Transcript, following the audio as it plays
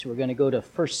We're going to go to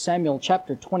 1 Samuel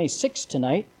chapter 26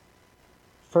 tonight.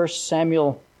 1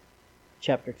 Samuel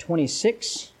chapter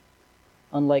 26.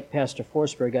 Unlike Pastor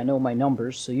Forsberg, I know my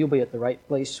numbers, so you'll be at the right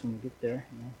place when we get there.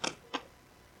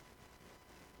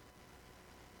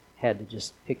 Had to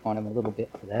just pick on him a little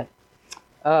bit for that.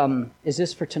 Is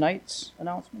this for tonight's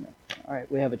announcement? All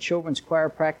right, we have a children's choir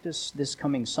practice this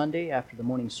coming Sunday after the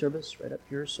morning service right up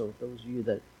here. So those of you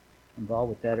that are involved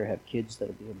with that or have kids,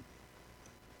 that'll be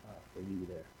for you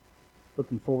there.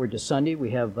 Looking forward to Sunday.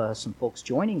 We have some folks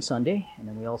joining Sunday, and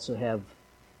then we also have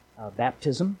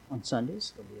baptism on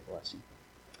Sundays. It'll be a blessing.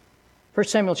 1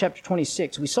 Samuel chapter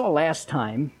 26. We saw last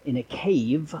time in a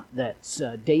cave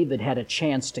that David had a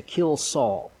chance to kill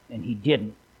Saul, and he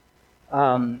didn't.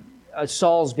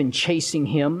 Saul's been chasing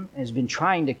him, has been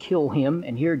trying to kill him,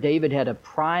 and here David had a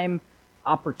prime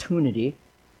opportunity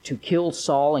to kill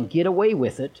Saul and get away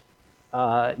with it.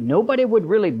 Nobody would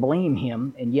really blame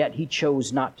him, and yet he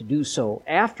chose not to do so.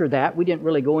 After that, we didn't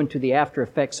really go into the after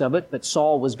effects of it, but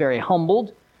Saul was very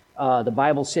humbled. The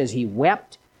Bible says he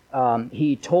wept.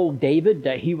 He told David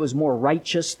that he was more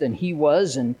righteous than he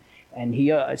was, and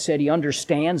he said he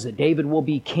understands that David will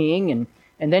be king,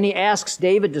 and then he asks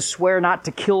David to swear not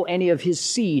to kill any of his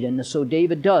seed, and so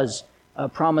David does,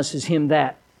 promises him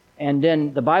that. And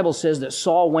then the Bible says that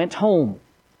Saul went home,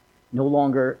 no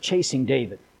longer chasing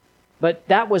David. But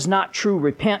that was not true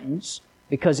repentance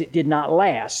because it did not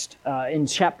last. In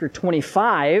chapter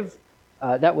 25,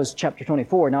 that was chapter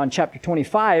 24. Now in chapter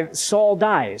 25, Samuel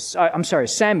dies.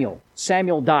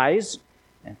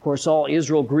 And of course, all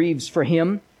Israel grieves for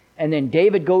him. And then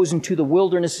David goes into the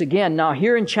wilderness again. Now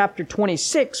here in chapter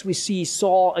 26, we see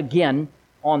Saul again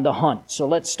on the hunt. So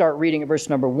let's start reading at verse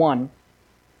number 1.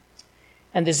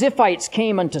 And the Ziphites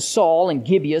came unto Saul in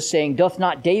Gibeah, saying, Doth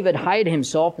not David hide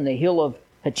himself in the hill of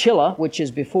Hachilah, which is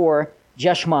before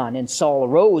Jeshimon? And Saul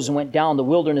arose and went down the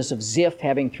wilderness of Ziph,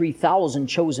 having 3,000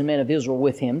 chosen men of Israel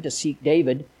with him, to seek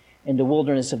David in the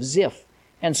wilderness of Ziph.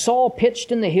 And Saul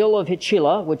pitched in the hill of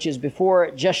Hachilah, which is before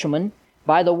Jeshimon,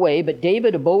 by the way, but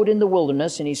David abode in the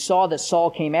wilderness, and he saw that Saul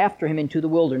came after him into the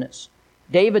wilderness.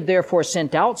 David therefore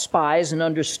sent out spies, and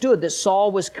understood that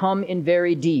Saul was come in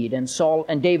very deed.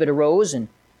 And David arose and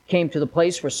came to the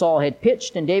place where Saul had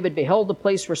pitched, and David beheld the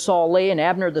place where Saul lay, and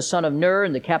Abner the son of Ner,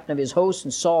 and the captain of his host,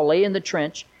 and Saul lay in the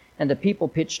trench, and the people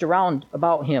pitched around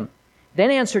about him.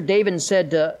 Then answered David and said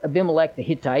to Abimelech the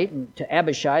Hittite, and to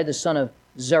Abishai the son of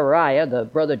Zeruiah, the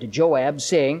brother to Joab,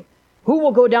 saying, Who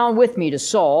will go down with me to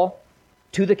Saul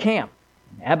to the camp?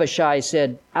 And Abishai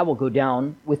said, I will go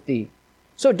down with thee.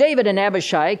 So David and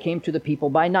Abishai came to the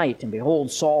people by night, and behold,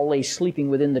 Saul lay sleeping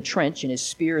within the trench, and his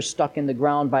spear stuck in the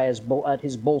ground by at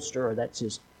his bolster, or that's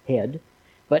his head.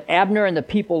 But Abner and the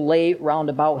people lay round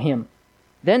about him.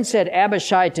 Then said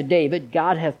Abishai to David,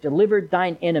 God hath delivered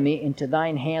thine enemy into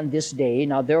thine hand this day.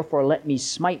 Now therefore let me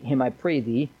smite him, I pray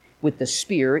thee, with the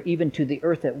spear, even to the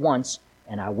earth at once,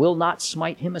 and I will not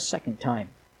smite him a second time.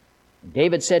 And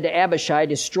David said to Abishai,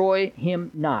 Destroy him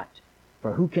not.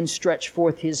 For who can stretch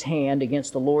forth his hand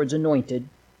against the Lord's anointed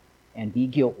and be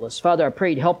guiltless? Father, I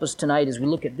pray to help us tonight as we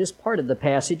look at this part of the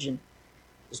passage and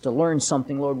just to learn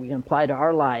something, Lord, we can apply to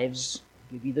our lives.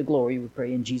 Give you the glory, we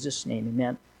pray in Jesus' name.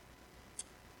 Amen.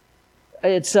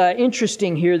 It's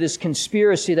interesting here, this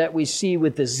conspiracy that we see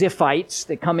with the Ziphites,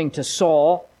 that coming to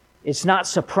Saul. It's not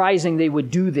surprising they would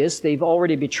do this. They've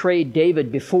already betrayed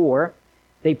David before.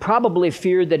 They probably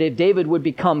feared that if David would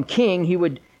become king, he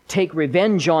would take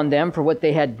revenge on them for what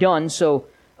they had done. So,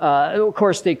 of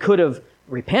course, they could have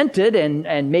repented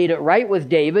and made it right with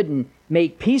David and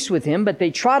make peace with him, but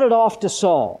they trotted off to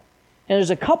Saul. And there's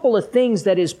a couple of things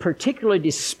that is particularly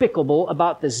despicable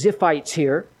about the Ziphites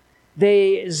here.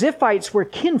 The Ziphites were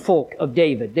kinfolk of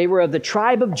David. They were of the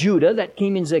tribe of Judah. That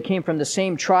means they came from the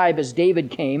same tribe as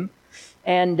David came.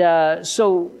 And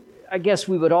so I guess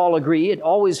we would all agree it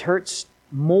always hurts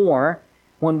more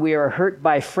when we are hurt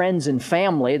by friends and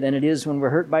family than it is when we're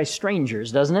hurt by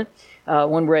strangers, doesn't it?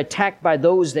 When we're attacked by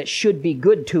those that should be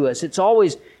good to us. It's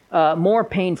always more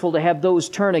painful to have those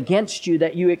turn against you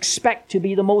that you expect to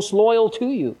be the most loyal to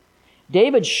you.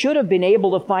 David should have been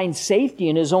able to find safety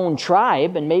in his own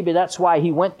tribe, and maybe that's why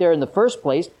he went there in the first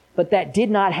place, but that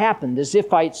did not happen. The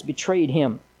Ziphites betrayed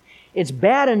him. It's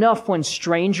bad enough when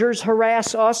strangers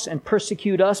harass us and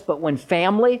persecute us, but when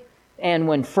family and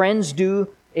when friends do,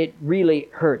 it really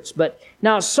hurts. But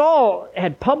now Saul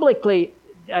had publicly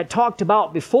talked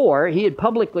about before, he had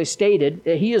publicly stated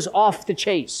that he is off the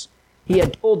chase. He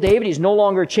had told David he's no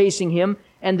longer chasing him.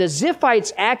 And the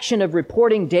Ziphites' action of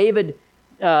reporting David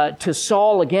to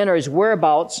Saul again, or his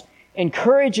whereabouts,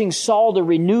 encouraging Saul to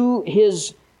renew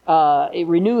his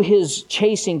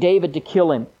chasing David to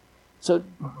kill him. So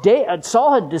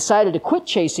Saul had decided to quit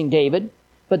chasing David,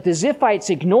 but the Ziphites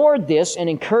ignored this and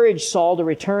encouraged Saul to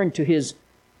return to his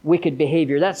wicked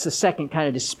behavior. That's the second kind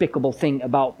of despicable thing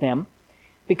about them.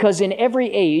 Because in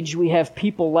every age, we have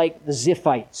people like the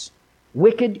Ziphites,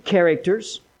 wicked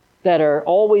characters that are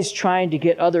always trying to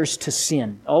get others to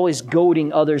sin, always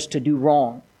goading others to do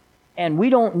wrong. And we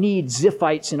don't need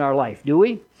Ziphites in our life, do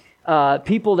we?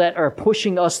 People that are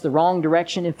pushing us the wrong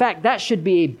direction. In fact, that should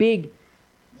be a big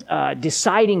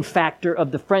deciding factor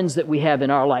of the friends that we have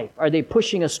in our life. Are they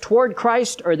pushing us toward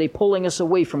Christ, or are they pulling us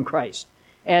away from Christ?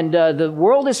 And the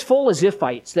world is full of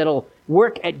Ziphites that'll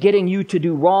work at getting you to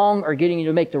do wrong or getting you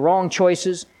to make the wrong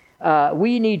choices.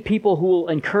 We need people who will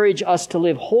encourage us to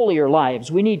live holier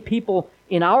lives. We need people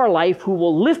in our life who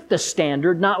will lift the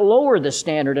standard, not lower the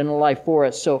standard in life for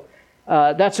us. So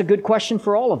that's a good question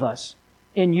for all of us.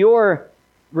 In your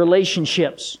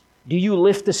relationships, do you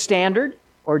lift the standard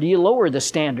or do you lower the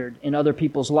standard in other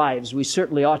people's lives? We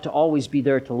certainly ought to always be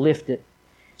there to lift it.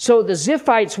 So the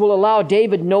Ziphites will allow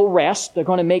David no rest. They're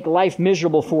going to make life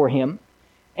miserable for him.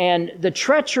 And the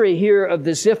treachery here of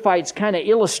the Ziphites kind of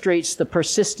illustrates the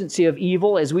persistency of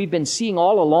evil, as we've been seeing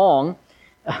all along.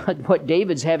 What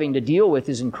David's having to deal with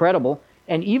is incredible.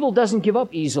 And evil doesn't give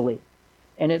up easily.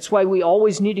 And it's why we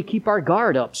always need to keep our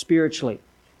guard up spiritually.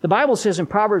 The Bible says in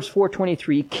Proverbs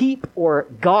 4:23, keep or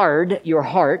guard your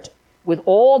heart with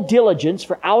all diligence,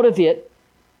 for out of it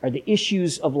are the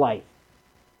issues of life.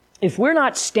 If we're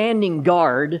not standing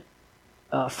guard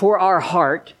for our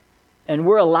heart, and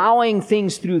we're allowing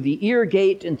things through the ear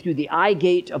gate and through the eye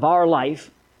gate of our life,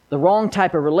 the wrong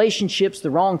type of relationships, the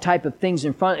wrong type of things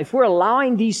in front, if we're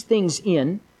allowing these things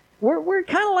in, we're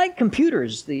kind of like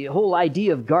computers. The whole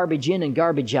idea of garbage in and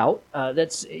garbage out,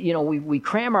 we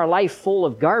cram our life full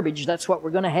of garbage, that's what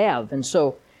we're going to have. And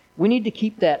so we need to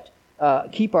keep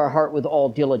our heart with all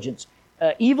diligence.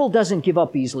 Evil doesn't give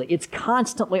up easily. It's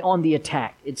constantly on the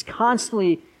attack. It's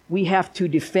constantly, we have to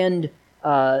defend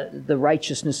the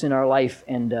righteousness in our life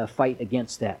and fight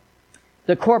against that.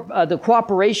 The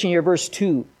cooperation here, verse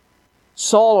 2.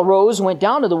 Saul arose and went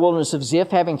down to the wilderness of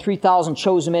Ziph, having 3,000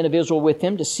 chosen men of Israel with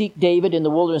him to seek David in the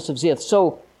wilderness of Ziph.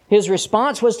 So his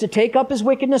response was to take up his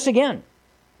wickedness again.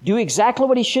 Do exactly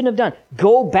what he shouldn't have done.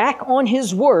 Go back on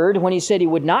his word when he said he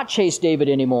would not chase David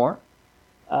anymore.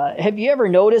 Have you ever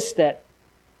noticed that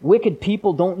wicked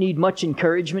people don't need much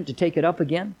encouragement to take it up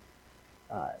again?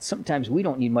 Sometimes we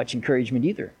don't need much encouragement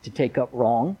either to take up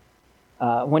wrong.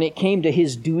 When it came to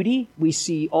his duty, we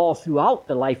see all throughout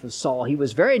the life of Saul, he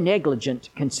was very negligent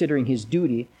considering his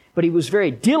duty, but he was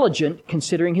very diligent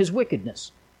considering his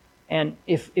wickedness. And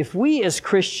if we as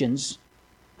Christians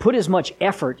put as much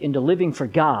effort into living for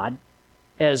God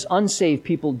as unsaved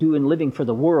people do in living for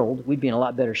the world, we'd be in a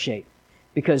lot better shape.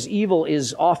 Because evil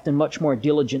is often much more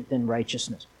diligent than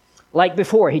righteousness. Like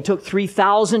before, he took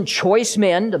 3,000 choice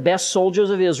men, the best soldiers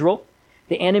of Israel.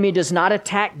 The enemy does not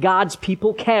attack God's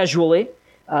people casually.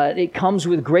 It comes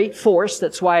with great force.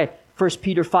 That's why 1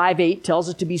 Peter 5:8 tells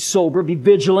us to be sober, be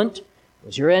vigilant.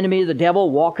 As your enemy, the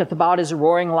devil, walketh about as a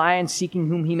roaring lion, seeking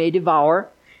whom he may devour.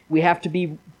 We have to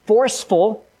be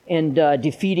forceful in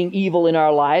defeating evil in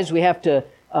our lives. We have to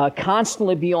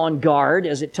constantly be on guard,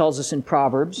 as it tells us in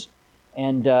Proverbs.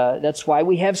 And that's why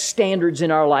we have standards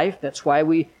in our life. That's why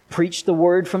we preach the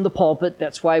word from the pulpit.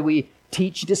 That's why we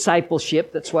teach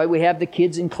discipleship. That's why we have the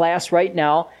kids in class right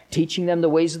now, teaching them the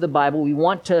ways of the Bible. We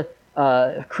want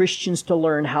Christians to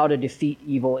learn how to defeat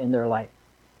evil in their life.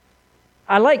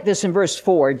 I like this in verse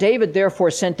 4. David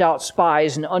therefore sent out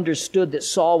spies and understood that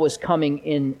Saul was coming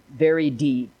in very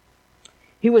deed.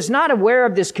 He was not aware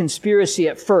of this conspiracy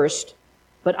at first,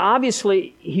 but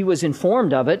obviously he was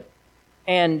informed of it.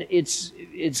 And it's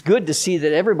good to see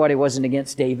that everybody wasn't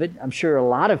against David. I'm sure a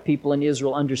lot of people in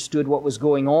Israel understood what was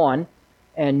going on,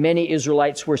 and many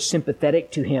Israelites were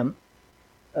sympathetic to him.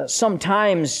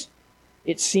 Sometimes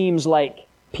it seems like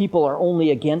people are only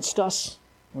against us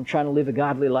when we're trying to live a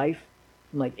godly life,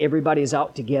 like everybody's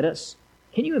out to get us.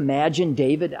 Can you imagine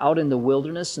David out in the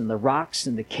wilderness and the rocks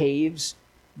and the caves,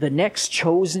 the next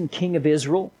chosen king of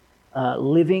Israel,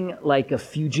 living like a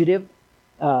fugitive?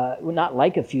 Not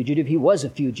like a fugitive, he was a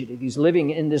fugitive. He's living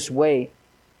in this way.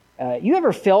 You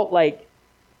ever felt like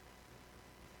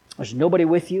there's nobody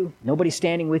with you, nobody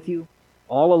standing with you,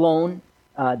 all alone?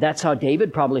 That's how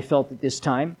David probably felt at this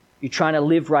time. You're trying to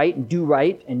live right and do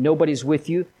right, and nobody's with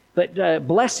you. But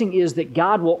blessing is that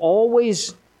God will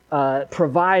always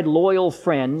provide loyal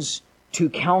friends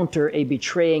to counter a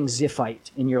betraying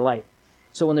Ziphite in your life.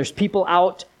 So when there's people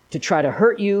out to try to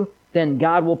hurt you, then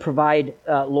God will provide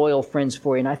loyal friends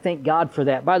for you. And I thank God for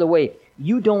that. By the way,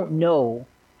 you don't know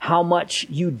how much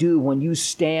you do when you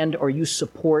stand or you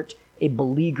support a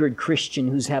beleaguered Christian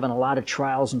who's having a lot of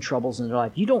trials and troubles in their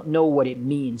life. You don't know what it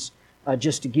means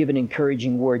just to give an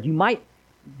encouraging word. You might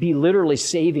be literally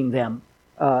saving them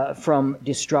from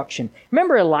destruction.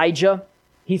 Remember Elijah?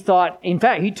 He thought, in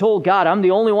fact, he told God, I'm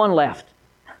the only one left.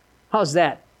 How's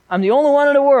that? I'm the only one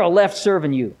in the world left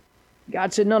serving you.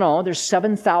 God said, no, there's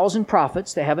 7,000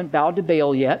 prophets that haven't bowed to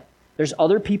Baal yet. There's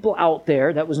other people out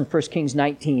there. That was in 1 Kings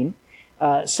 19.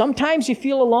 Sometimes you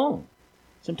feel alone.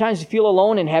 Sometimes you feel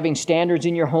alone in having standards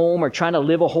in your home or trying to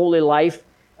live a holy life.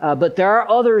 But there are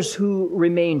others who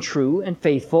remain true and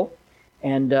faithful,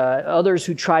 and others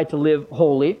who try to live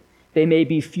holy. They may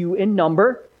be few in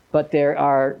number, but there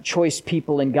are choice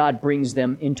people, and God brings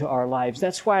them into our lives.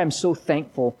 That's why I'm so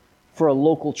thankful for a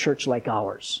local church like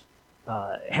ours.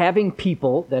 Having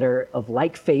people that are of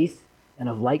like faith and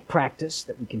of like practice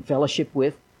that we can fellowship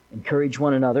with, encourage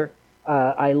one another.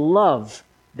 I love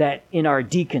that in our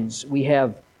deacons we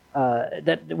have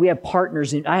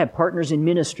partners. I have partners in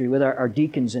ministry with our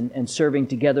deacons and serving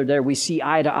together there. We see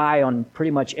eye to eye on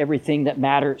pretty much everything that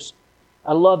matters.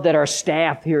 I love that our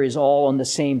staff here is all on the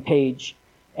same page.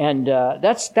 And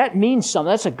that means something.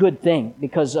 That's a good thing,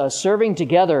 because serving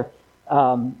together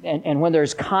and when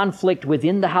there's conflict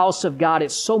within the house of God,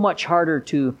 it's so much harder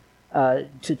to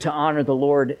honor the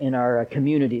Lord in our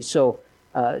community. So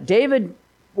David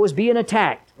was being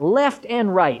attacked left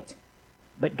and right,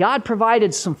 but God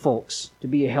provided some folks to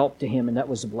be a help to him, and that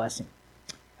was a blessing.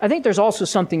 I think there's also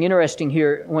something interesting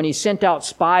here when he sent out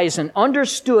spies and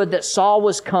understood that Saul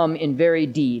was come in very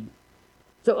deed.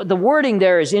 So the wording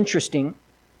there is interesting,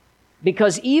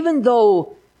 because even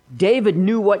though David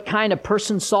knew what kind of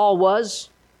person Saul was,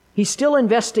 he still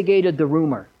investigated the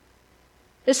rumor.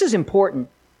 This is important.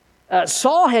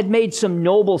 Saul had made some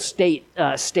noble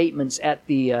statements at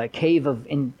the cave of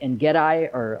En-Gedi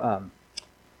or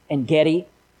En-Gedi,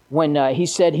 when he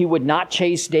said he would not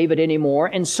chase David anymore.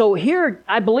 And so here,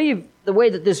 I believe the way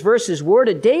that this verse is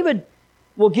worded, David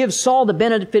will give Saul the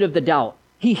benefit of the doubt.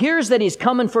 He hears that he's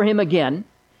coming for him again,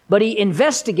 but he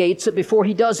investigates it before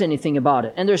he does anything about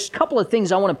it. And there's a couple of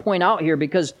things I want to point out here,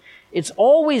 because it's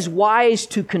always wise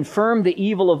to confirm the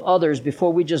evil of others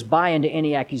before we just buy into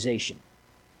any accusation.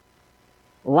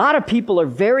 A lot of people are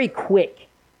very quick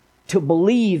to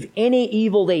believe any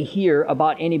evil they hear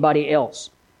about anybody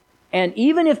else. And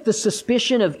even if the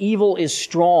suspicion of evil is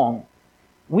strong,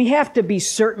 we have to be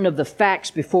certain of the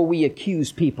facts before we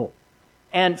accuse people.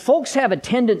 And folks have a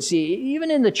tendency,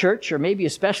 even in the church, or maybe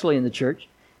especially in the church,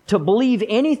 to believe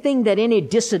anything that any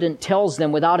dissident tells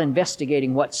them without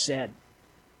investigating what's said.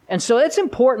 And so it's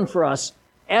important for us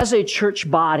as a church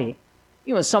body.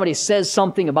 You know, when somebody says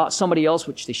something about somebody else,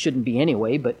 which they shouldn't be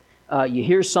anyway, but you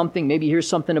hear something, maybe you hear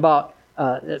something about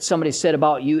that somebody said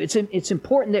about you, it's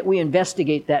important that we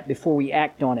investigate that before we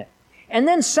act on it. And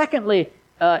then secondly,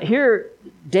 here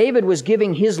David was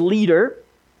giving his leader,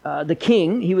 the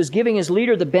king, he was giving his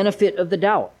leader the benefit of the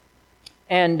doubt.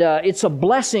 And it's a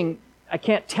blessing, I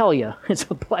can't tell you, it's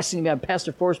a blessing.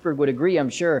 Pastor Forsberg would agree, I'm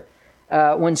sure.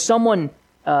 When someone,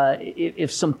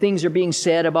 if some things are being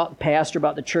said about the pastor,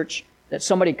 about the church, that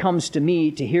somebody comes to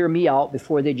me to hear me out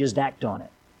before they just act on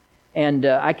it. And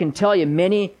I can tell you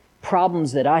many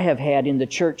problems that I have had in the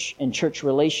church and church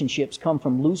relationships come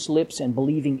from loose lips and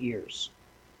believing ears.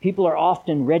 People are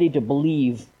often ready to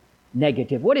believe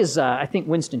negative. What is, I think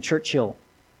Winston Churchill,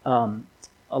 a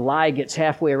lie gets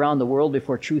halfway around the world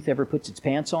before truth ever puts its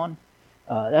pants on?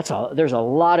 There's a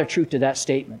lot of truth to that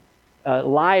statement.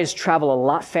 Lies travel a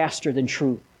lot faster than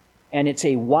truth. And it's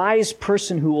a wise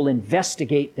person who will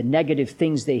investigate the negative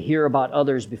things they hear about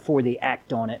others before they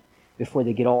act on it, before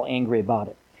they get all angry about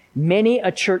it. Many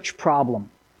a church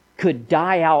problem could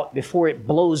die out before it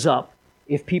blows up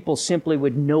if people simply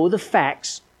would know the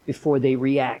facts before they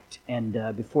react and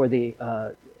before they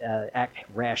act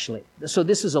rashly. So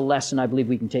this is a lesson I believe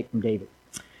we can take from David.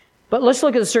 But let's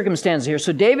look at the circumstances here.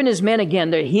 So David and his men,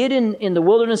 again, they're hid in the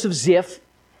wilderness of Ziph.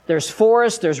 There's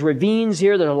forests, there's ravines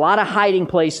here, there's a lot of hiding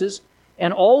places.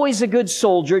 And always a good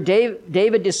soldier,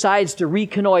 David decides to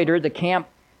reconnoiter the camp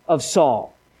of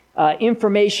Saul.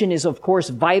 Information is, of course,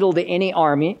 vital to any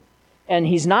army. And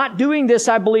he's not doing this,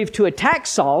 I believe, to attack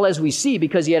Saul, as we see,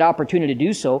 because he had opportunity to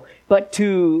do so, but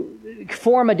to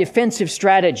form a defensive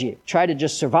strategy, try to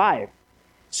just survive.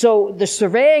 So the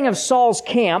surveying of Saul's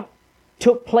camp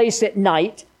took place at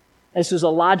night. This was a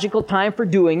logical time for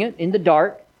doing it, in the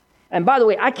dark. And by the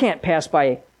way, I can't pass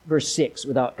by verse 6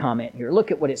 without comment here. Look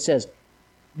at what it says.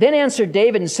 Then answered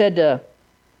David and said to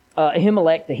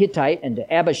Ahimelech the Hittite and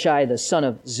to Abishai the son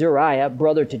of Zeruiah,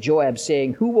 brother to Joab,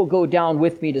 saying, who will go down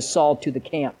with me to Saul to the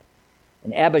camp?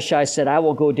 And Abishai said, I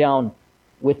will go down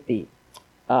with thee.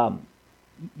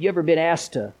 You ever been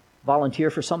asked to volunteer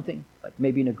for something, like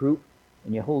maybe in a group,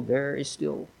 and you hold very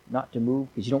still not to move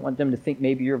because you don't want them to think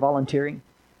maybe you're volunteering?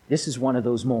 This is one of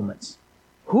those moments.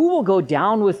 Who will go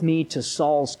down with me to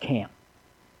Saul's camp?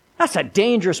 That's a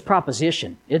dangerous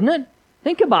proposition, isn't it?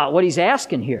 Think about what he's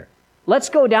asking here. Let's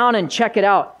go down and check it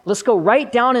out. Let's go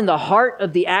right down in the heart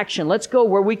of the action. Let's go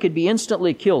where we could be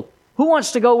instantly killed. Who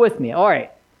wants to go with me? All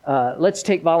right, let's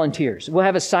take volunteers. We'll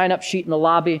have a sign-up sheet in the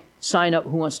lobby. Sign up,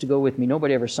 who wants to go with me?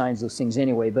 Nobody ever signs those things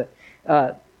anyway, but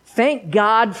thank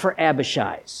God for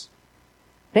Abishai's.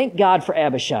 Thank God for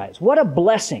Abishai's. What a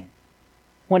blessing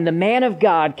when the man of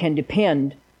God can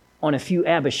depend on a few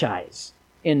Abishai's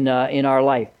in our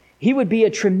life. He would be a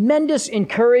tremendous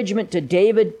encouragement to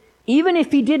David, even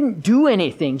if he didn't do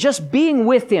anything, just being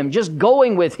with him, just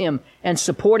going with him and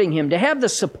supporting him. To have the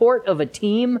support of a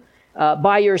team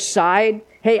by your side.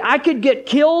 Hey, I could get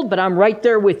killed, but I'm right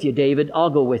there with you, David. I'll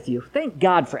go with you. Thank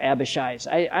God for Abishai's.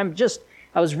 I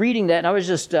was reading that,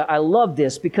 and I love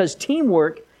this, because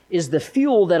teamwork is the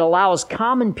fuel that allows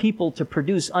common people to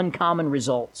produce uncommon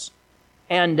results.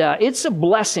 And it's a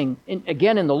blessing,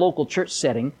 again, in the local church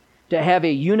setting, to have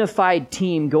a unified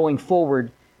team going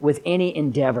forward with any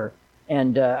endeavor.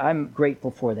 And I'm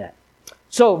grateful for that.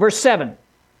 So, verse 7,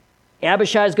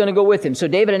 Abishai is going to go with him. So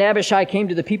David and Abishai came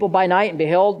to the people by night, and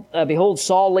behold,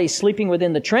 Saul lay sleeping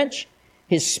within the trench,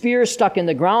 his spear stuck in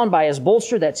the ground by his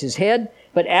bolster, that's his head.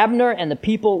 But Abner and the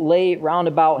people lay round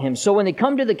about him. So when they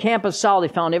come to the camp of Saul, they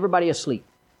found everybody asleep.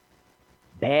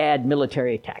 Bad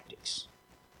military tactics.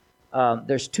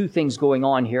 There's two things going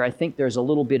on here. I think there's a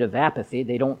little bit of apathy.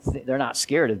 They're not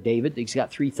scared of David. He's got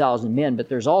 3,000 men. But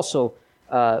there's also,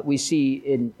 we see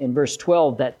in verse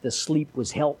 12 that the sleep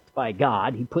was helped by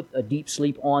God. He put a deep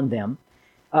sleep on them.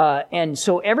 And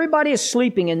so everybody is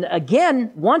sleeping.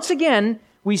 And once again,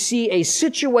 we see a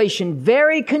situation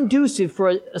very conducive for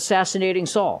assassinating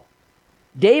Saul.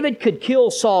 David could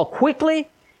kill Saul quickly.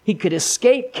 He could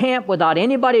escape camp without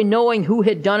anybody knowing who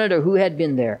had done it or who had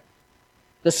been there.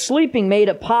 The sleeping made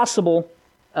it possible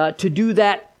to do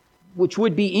that, which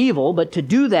would be evil, but to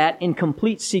do that in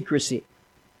complete secrecy.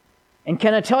 And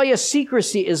can I tell you,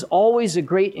 secrecy is always a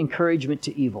great encouragement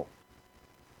to evil.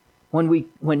 When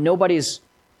nobody's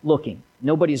looking,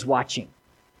 nobody's watching.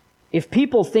 If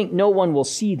people think no one will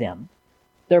see them,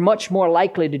 they're much more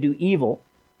likely to do evil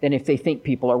than if they think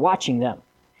people are watching them.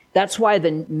 That's why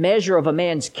the measure of a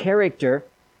man's character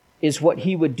is what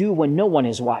he would do when no one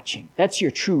is watching. That's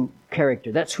your true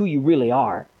character. That's who you really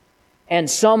are. And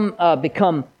some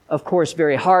become, of course,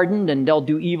 very hardened, and they'll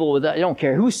do evil without, they don't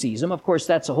care who sees them. Of course,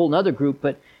 that's a whole other group,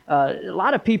 but a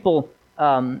lot of people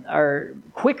are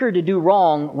quicker to do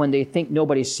wrong when they think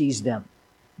nobody sees them.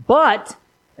 But,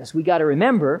 as we got to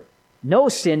remember, no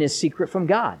sin is secret from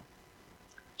God.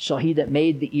 Shall he that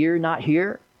made the ear not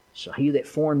hear? Shall he that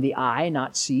formed the eye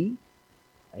not see?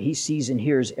 He sees and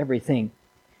hears everything.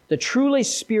 The truly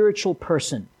spiritual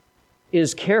person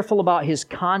is careful about his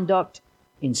conduct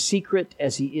in secret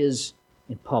as he is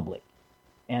in public.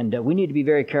 And we need to be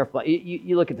very careful.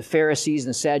 You look at the Pharisees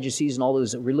and the Sadducees and all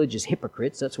those religious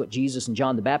hypocrites. That's what Jesus and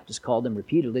John the Baptist called them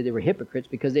repeatedly. They were hypocrites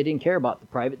because they didn't care about the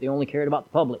private. They only cared about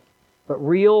the public. But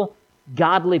real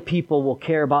godly people will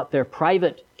care about their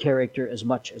private character as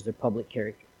much as their public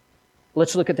character.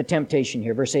 Let's look at the temptation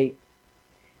here. Verse 8.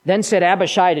 Then said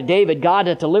Abishai to David, God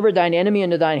hath delivered thine enemy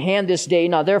into thine hand this day.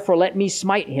 Now therefore let me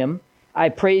smite him. I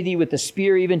pray thee with the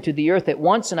spear even to the earth at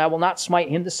once, and I will not smite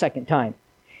him the second time.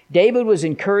 David was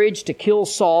encouraged to kill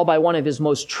Saul by one of his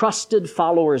most trusted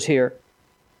followers here.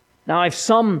 Now if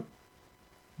some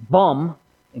bum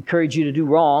encourage you to do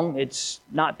wrong, it's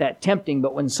not that tempting,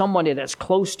 but when somebody that's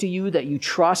close to you that you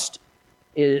trust,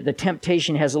 the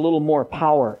temptation has a little more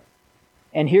power.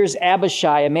 And here's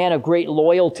Abishai, a man of great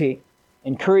loyalty,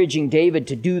 encouraging David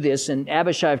to do this. And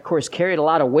Abishai, of course, carried a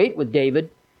lot of weight with David.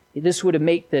 This would have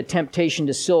made the temptation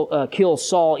to kill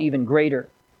Saul even greater.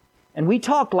 And we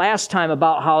talked last time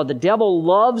about how the devil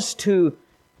loves to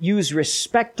use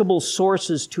respectable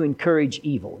sources to encourage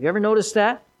evil. You ever notice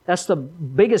that? That's the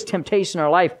biggest temptation in our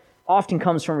life, often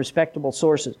comes from respectable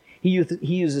sources. He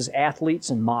uses athletes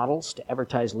and models to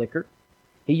advertise liquor.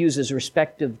 He uses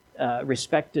respected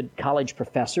college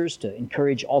professors to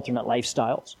encourage alternate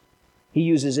lifestyles. He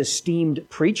uses esteemed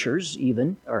preachers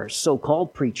even, or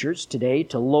so-called preachers today,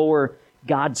 to lower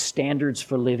God's standards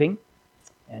for living.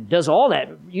 And does all that,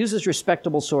 uses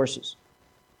respectable sources.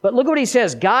 But look what he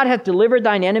says, God hath delivered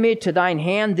thine enemy to thine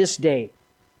hand this day.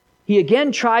 He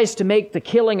again tries to make the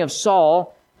killing of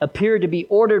Saul appear to be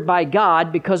ordered by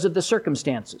God because of the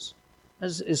circumstances.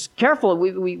 Is careful,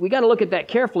 we got to look at that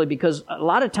carefully, because a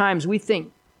lot of times we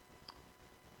think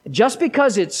just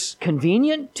because it's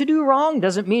convenient to do wrong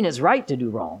doesn't mean it's right to do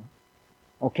wrong.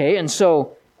 Okay, and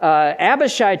so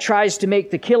Abishai tries to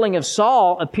make the killing of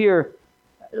Saul appear,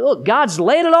 look, God's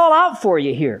laid it all out for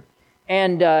you here.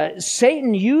 And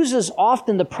Satan uses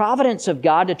often the providence of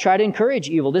God to try to encourage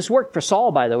evil. This worked for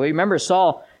Saul, by the way. Remember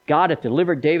Saul, God hath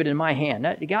delivered David in my hand.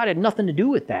 God had nothing to do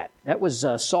with that. That was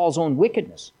Saul's own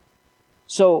wickedness.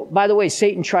 So, by the way,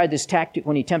 Satan tried this tactic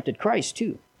when he tempted Christ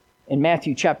too. In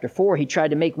Matthew chapter 4, he tried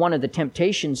to make one of the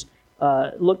temptations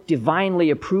look divinely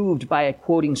approved by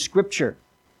quoting Scripture.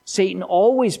 Satan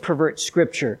always perverts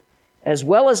Scripture, as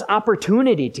well as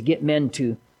opportunity to get men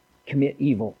to commit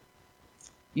evil.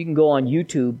 You can go on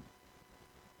YouTube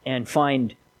and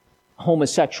find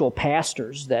homosexual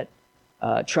pastors that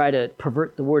try to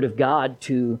pervert the Word of God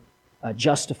to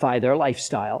justify their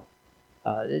lifestyle.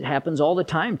 It happens all the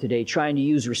time today, trying to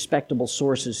use respectable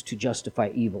sources to justify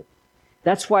evil.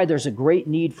 That's why there's a great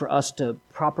need for us to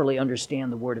properly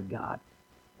understand the Word of God.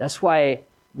 That's why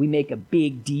we make a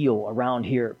big deal around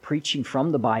here, preaching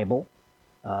from the Bible,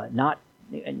 not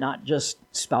just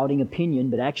spouting opinion,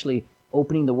 but actually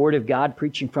opening the Word of God,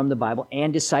 preaching from the Bible,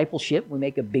 and discipleship. We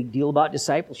make a big deal about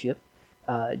discipleship.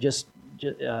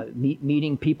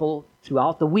 Meeting people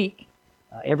throughout the week,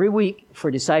 every week for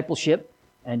discipleship,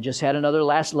 and just had another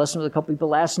last lesson with a couple people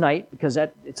last night because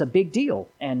it's a big deal,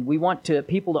 and we want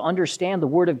people to understand the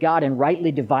Word of God and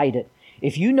rightly divide it.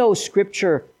 If you know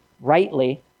Scripture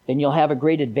rightly, then you'll have a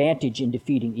great advantage in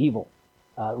defeating evil,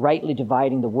 rightly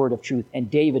dividing the word of truth, and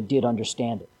David did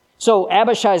understand it. So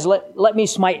Abishai's, let me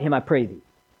smite him, I pray thee.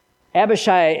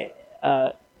 Abishai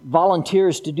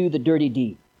volunteers to do the dirty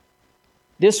deed.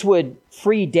 This would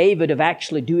free David of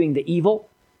actually doing the evil,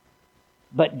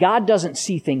 but God doesn't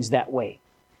see things that way.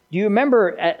 Do you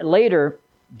remember later,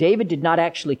 David did not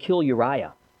actually kill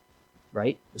Uriah,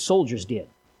 right? The soldiers did.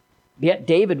 Yet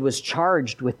David was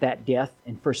charged with that death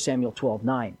in 2 Samuel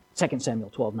 12:9,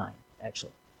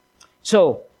 actually.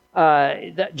 So,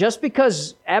 just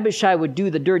because Abishai would do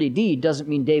the dirty deed doesn't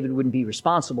mean David wouldn't be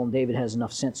responsible, and David has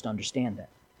enough sense to understand that.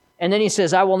 And then he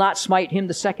says, I will not smite him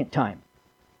the second time.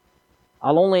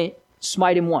 I'll only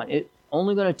smite him once. It's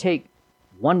only going to take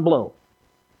one blow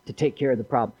to take care of the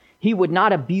problem. He would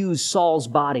not abuse Saul's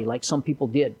body like some people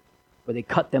did, where they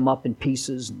cut them up in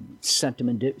pieces and sent them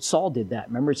in. Saul did that.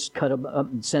 Remember, it's cut them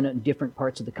up and sent it in different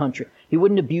parts of the country. He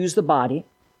wouldn't abuse the body.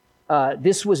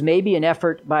 This was maybe an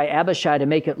effort by Abishai to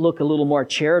make it look a little more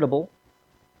charitable.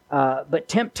 But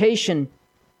temptation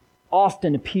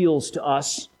often appeals to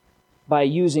us by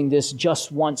using this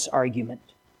just once argument.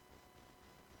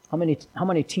 How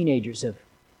many teenagers have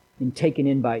been taken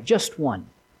in by just one?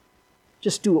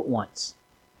 Just do it once.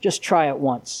 Just try it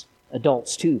once.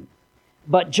 Adults too.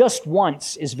 But just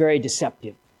once is very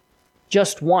deceptive.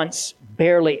 Just once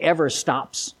barely ever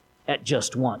stops at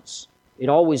just once. It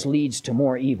always leads to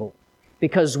more evil.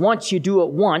 Because once you do it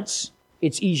once,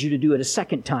 it's easier to do it a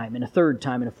second time, and a third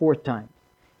time, and a fourth time.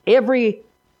 Every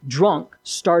drunk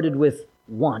started with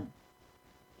one.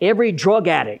 Every drug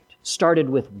addict started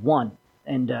with one.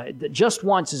 And just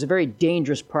once is a very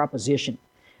dangerous proposition.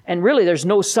 And really, there's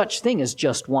no such thing as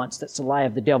just once. That's a lie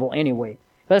of the devil anyway.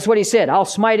 But that's what he said. I'll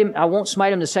smite him. I won't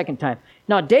smite him the second time.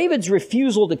 Now, David's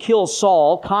refusal to kill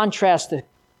Saul contrasts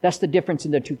that's the difference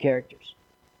in the two characters.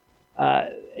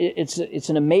 It's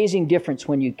an amazing difference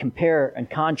when you compare and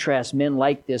contrast men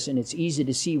like this, and it's easy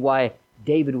to see why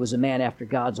David was a man after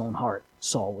God's own heart.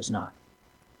 Saul was not.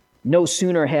 No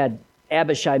sooner had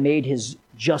Abishai made his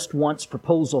just once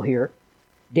proposal here,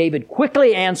 David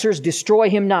quickly answers, destroy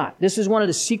him not. This is one of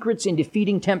the secrets in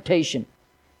defeating temptation.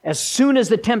 As soon as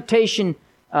the temptation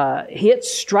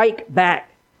hits, strike back.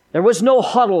 There was no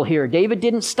huddle here. David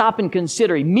didn't stop and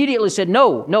consider. He immediately said,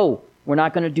 no, we're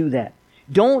not going to do that.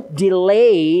 Don't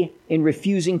delay in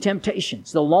refusing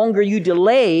temptations. The longer you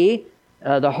delay,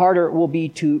 the harder it will be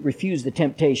to refuse the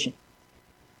temptation.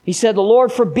 He said, the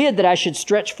Lord forbid that I should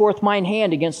stretch forth mine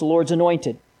hand against the Lord's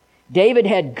anointed. David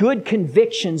had good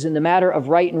convictions in the matter of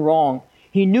right and wrong.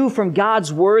 He knew from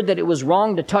God's word that it was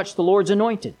wrong to touch the Lord's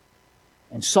anointed.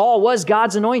 And Saul was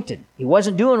God's anointed. He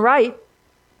wasn't doing right,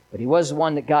 but he was the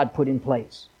one that God put in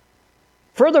place.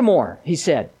 Furthermore, he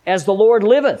said, as the Lord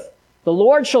liveth, the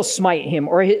Lord shall smite him,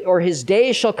 or his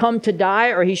days shall come to die,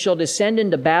 or he shall descend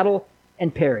into battle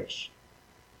and perish.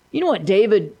 You know what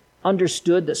David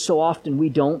understood that so often we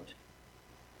don't?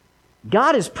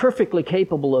 God is perfectly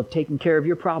capable of taking care of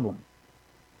your problem.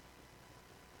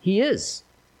 He is.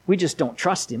 We just don't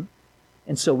trust him.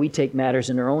 And so we take matters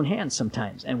in our own hands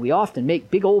sometimes. And we often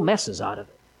make big old messes out of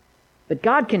it. But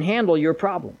God can handle your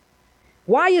problem.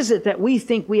 Why is it that we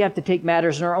think we have to take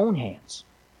matters in our own hands?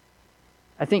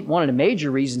 I think one of the major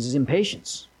reasons is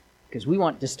impatience. Because we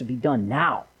want this to be done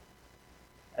now.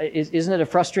 Isn't it a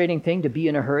frustrating thing to be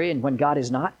in a hurry and when God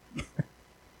is not?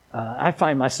 I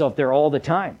find myself there all the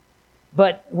time.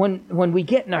 But when we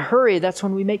get in a hurry, that's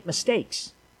when we make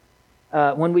mistakes.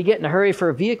 When we get in a hurry for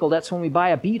a vehicle, that's when we buy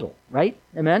a Beetle, right?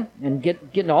 Amen? And get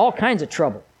into all kinds of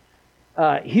trouble.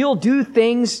 He'll do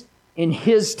things in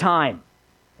His time,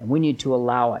 and we need to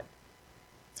allow it.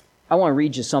 I want to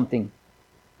read you something.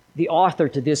 The author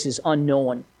to this is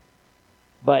unknown,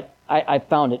 but I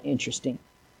found it interesting.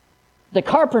 The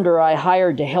carpenter I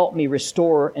hired to help me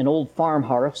restore an old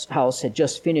farmhouse had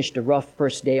just finished a rough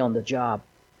first day on the job.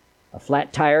 A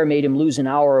flat tire made him lose an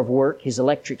hour of work, his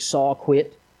electric saw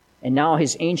quit, and now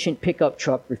his ancient pickup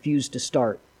truck refused to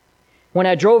start. When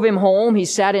I drove him home, he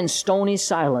sat in stony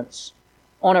silence.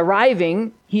 On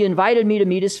arriving, he invited me to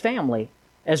meet his family.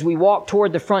 As we walked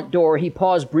toward the front door, he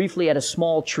paused briefly at a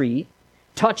small tree,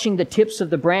 touching the tips of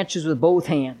the branches with both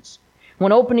hands.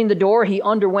 When opening the door, he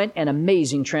underwent an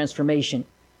amazing transformation.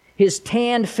 His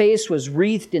tanned face was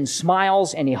wreathed in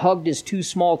smiles, and he hugged his 2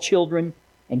 small children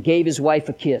and gave his wife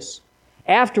a kiss.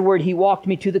 Afterward, he walked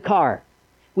me to the car.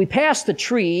 We passed the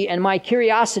tree, and my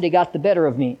curiosity got the better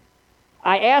of me.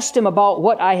 I asked him about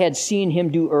what I had seen him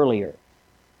do earlier.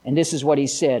 And this is what he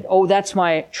said. "Oh, that's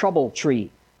my trouble tree.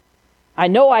 I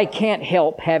know I can't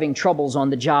help having troubles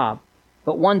on the job,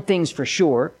 but one thing's for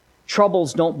sure,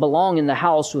 troubles don't belong in the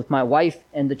house with my wife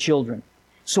and the children.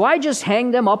 So I just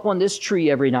hang them up on this tree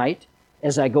every night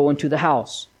as I go into the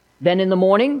house. Then in the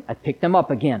morning, I pick them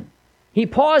up again." He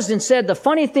paused and said, "The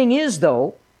funny thing is,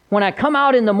 though, when I come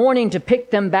out in the morning to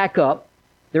pick them back up,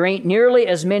 there ain't nearly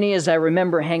as many as I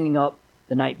remember hanging up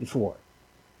the night before."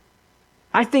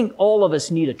 I think all of us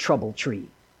need a trouble tree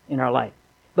in our life.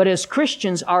 But as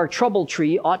Christians, our trouble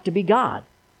tree ought to be God.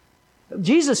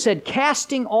 Jesus said,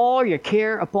 "Casting all your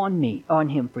care upon me, on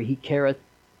Him, for He careth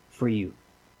for you."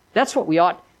 That's what we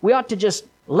ought to just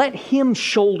let Him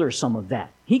shoulder some of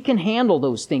that. He can handle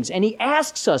those things, and He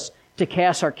asks us to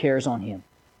cast our cares on Him.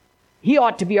 He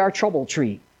ought to be our trouble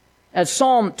tree. As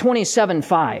Psalm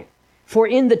 27:5, "For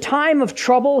in the time of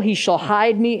trouble He shall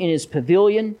hide me in His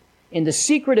pavilion. In the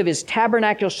secret of His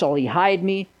tabernacle shall He hide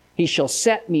me. He shall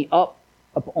set me up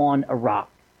upon a rock."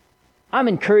 I'm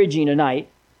encouraging tonight,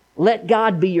 let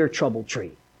God be your trouble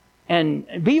tree. And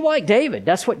be like David.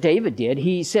 That's what David did.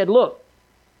 He said, "Look,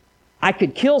 I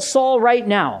could kill Saul right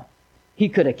now." He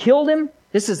could have killed him.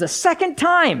 This is the second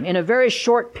time in a very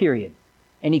short period.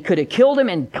 And he could have killed him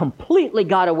and completely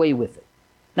got away with it.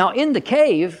 Now, in the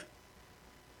cave,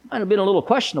 it might have been a little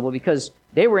questionable because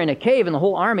they were in a cave and the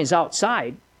whole army's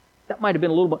outside. That might have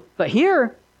been a little bit. But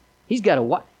here, he's got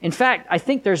a... In fact, I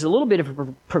think there's a little bit of a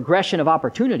progression of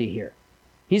opportunity here.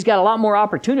 He's got a lot more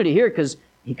opportunity here because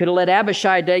he could have let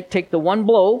Abishai take the one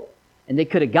blow and they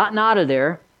could have gotten out of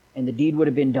there and the deed would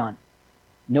have been done.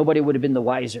 Nobody would have been the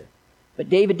wiser. But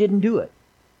David didn't do it.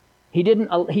 He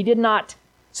did not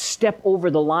step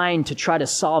over the line to try to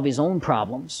solve his own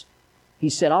problems. He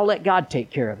said, "I'll let God take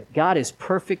care of it." God is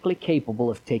perfectly capable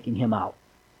of taking him out.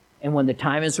 And when the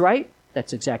time is right,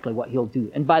 that's exactly what He'll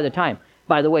do. And by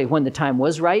the way, when the time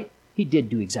was right, He did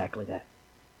do exactly that.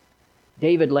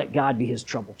 David let God be his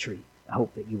trouble tree. I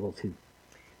hope that you will too.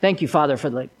 Thank you, Father, for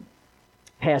the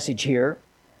passage here.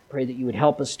 Pray that you would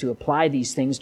help us to apply these things